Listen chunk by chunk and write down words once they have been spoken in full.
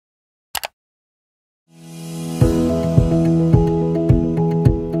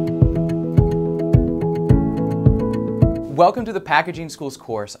Welcome to the Packaging School's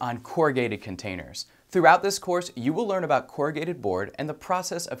course on corrugated containers. Throughout this course, you will learn about corrugated board and the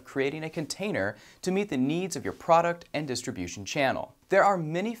process of creating a container to meet the needs of your product and distribution channel. There are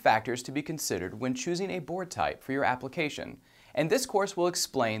many factors to be considered when choosing a board type for your application, and this course will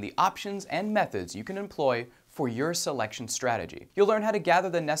explain the options and methods you can employ for your selection strategy. You'll learn how to gather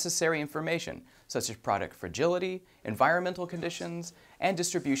the necessary information, such as product fragility, environmental conditions, and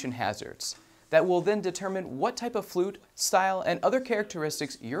distribution hazards, that will then determine what type of flute, style, and other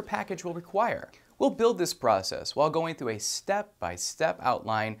characteristics your package will require. We'll build this process while going through a step-by-step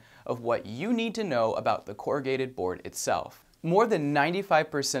outline of what you need to know about the corrugated board itself. More than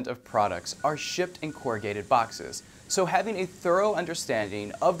 95% of products are shipped in corrugated boxes, so having a thorough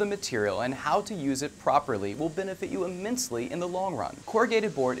understanding of the material and how to use it properly will benefit you immensely in the long run.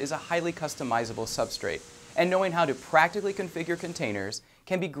 Corrugated board is a highly customizable substrate, and knowing how to practically configure containers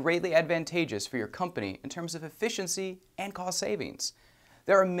can be greatly advantageous for your company in terms of efficiency and cost savings.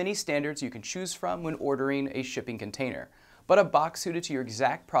 There are many standards you can choose from when ordering a shipping container, but a box suited to your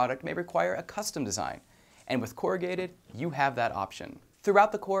exact product may require a custom design, and with corrugated, you have that option.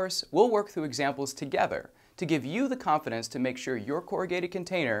 Throughout the course, we'll work through examples together to give you the confidence to make sure your corrugated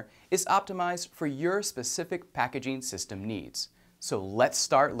container is optimized for your specific packaging system needs. So let's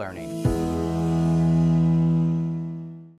start learning.